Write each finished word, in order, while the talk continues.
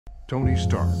Tony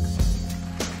Stark.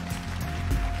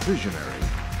 Visionary.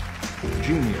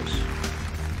 Genius.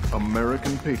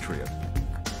 American patriot.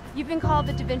 You've been called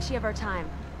the Da Vinci of our time.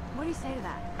 What do you say to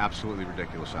that? Absolutely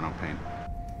ridiculous. I don't paint.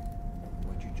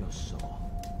 What you just saw,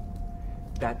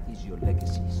 that is your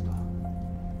legacy, Stark.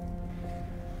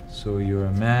 So you're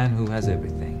a man who has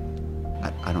everything.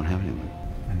 I don't have anyone.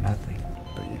 And nothing.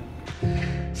 But you.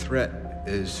 Threat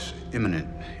is imminent,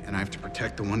 and I have to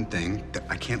protect the one thing that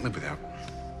I can't live without.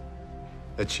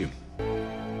 That's you.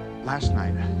 Last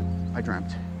night, I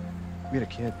dreamt we had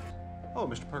a kid. Oh,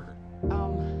 Mr. Parker.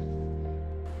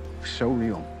 So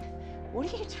real.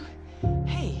 What are you doing?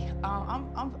 Hey,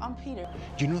 I'm Peter.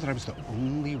 Do you know that I was the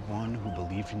only one who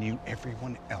believed in you?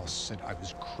 Everyone else said I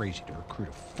was crazy to recruit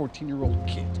a 14-year-old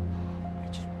kid.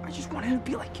 I just wanted to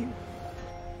be like you.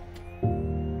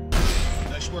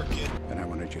 Nice work, kid. And I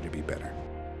wanted you to be better.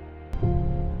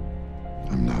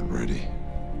 I'm not ready.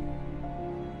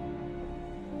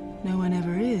 No one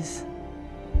ever is.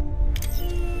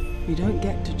 We don't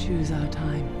get to choose our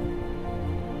time.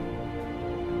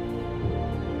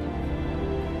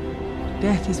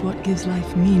 Death is what gives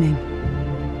life meaning.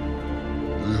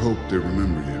 I hope they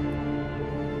remember you.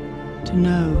 To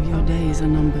know your days are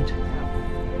numbered.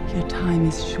 Your time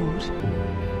is short.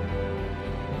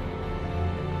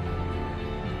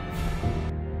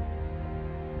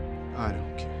 I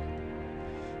don't care.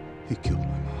 He killed my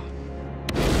mom.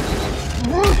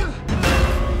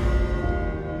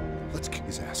 Let's kick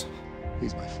his ass.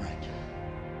 He's my friend.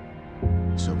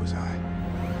 So was I.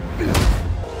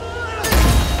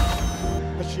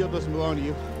 That shield doesn't belong to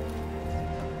you.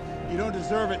 You don't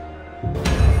deserve it.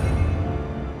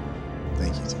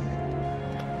 Thank you, Tony.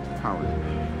 Howard,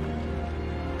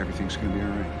 everything's gonna be all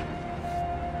right.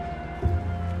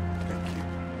 Thank you.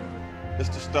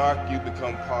 Mr. Stark, you've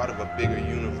become part of a bigger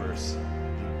universe.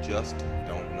 You just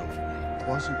don't know it. It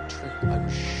wasn't tricked, I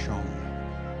was shown.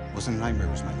 It wasn't a nightmare,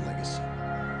 it was my legacy.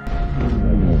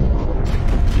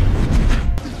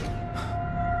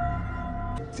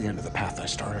 The end of the path I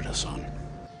started us on.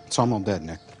 So I'm all dead,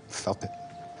 Nick. Felt it.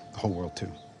 The whole world,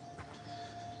 too.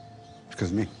 It's because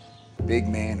of me. Big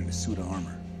man in a suit of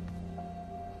armor.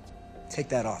 Take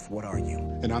that off. What are you?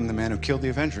 And I'm the man who killed the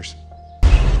Avengers.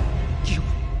 You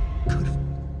could have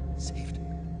saved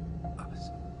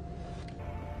us.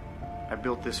 I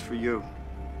built this for you.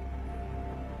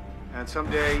 And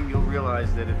someday you'll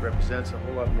realize that it represents a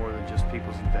whole lot more than just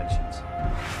people's inventions.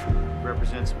 It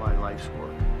represents my life's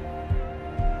work.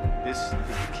 This is the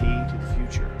key to the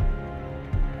future.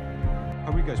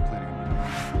 How are you guys planning on winning?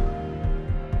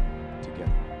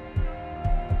 Together.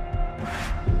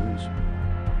 Lose.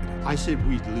 I said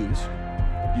we'd lose.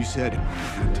 You said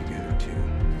we'd together too,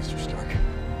 Mr. Stark.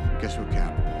 Guess what,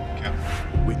 Cap? Cap.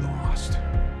 We lost.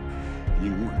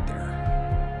 You weren't there.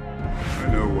 I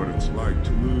know what it's like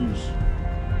to lose.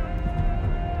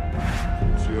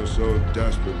 Feel so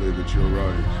desperately that you're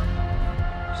right.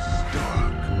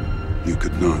 Stark, you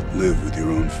could not live with your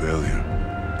own failure.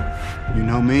 You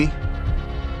know me?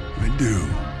 I do.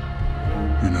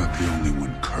 You're not the only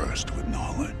one cursed with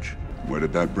knowledge. Where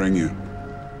did that bring you?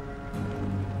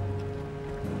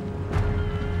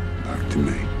 Back to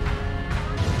me.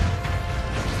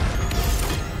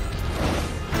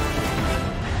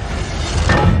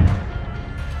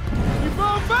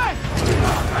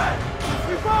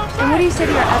 And what do you say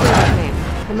to your other nickname,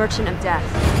 the Merchant of Death?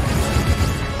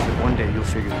 But one day you'll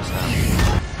figure this out.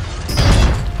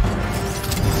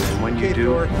 And when you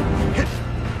do,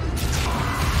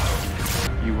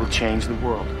 you will change the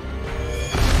world.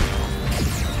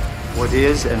 What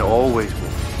is and always will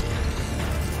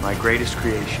be my greatest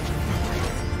creation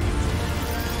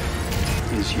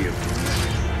is you.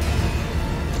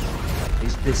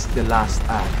 Is this the last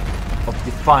act of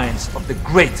defiance of the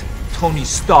great Tony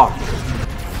Stark?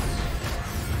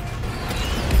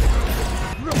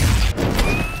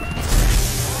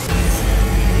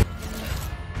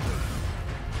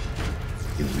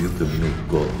 If you can make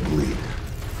God bleed,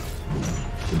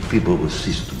 then people will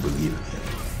cease to believe in him.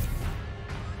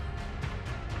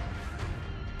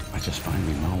 I just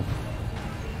finally know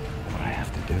what I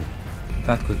have to do.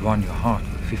 That could won your heart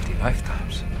with 50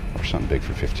 lifetimes. Or something big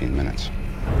for 15 minutes.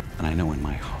 And I know in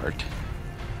my heart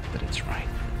that it's right.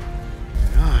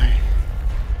 And I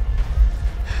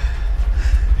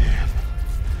am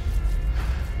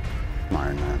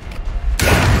Ironman.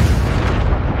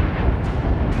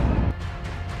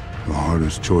 The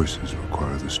hardest choices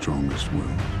require the strongest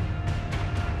wills.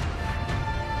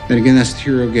 Then again, that's the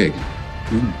hero gig.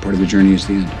 Part of the journey is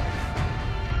the end.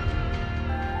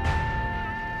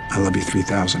 I love you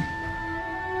 3,000.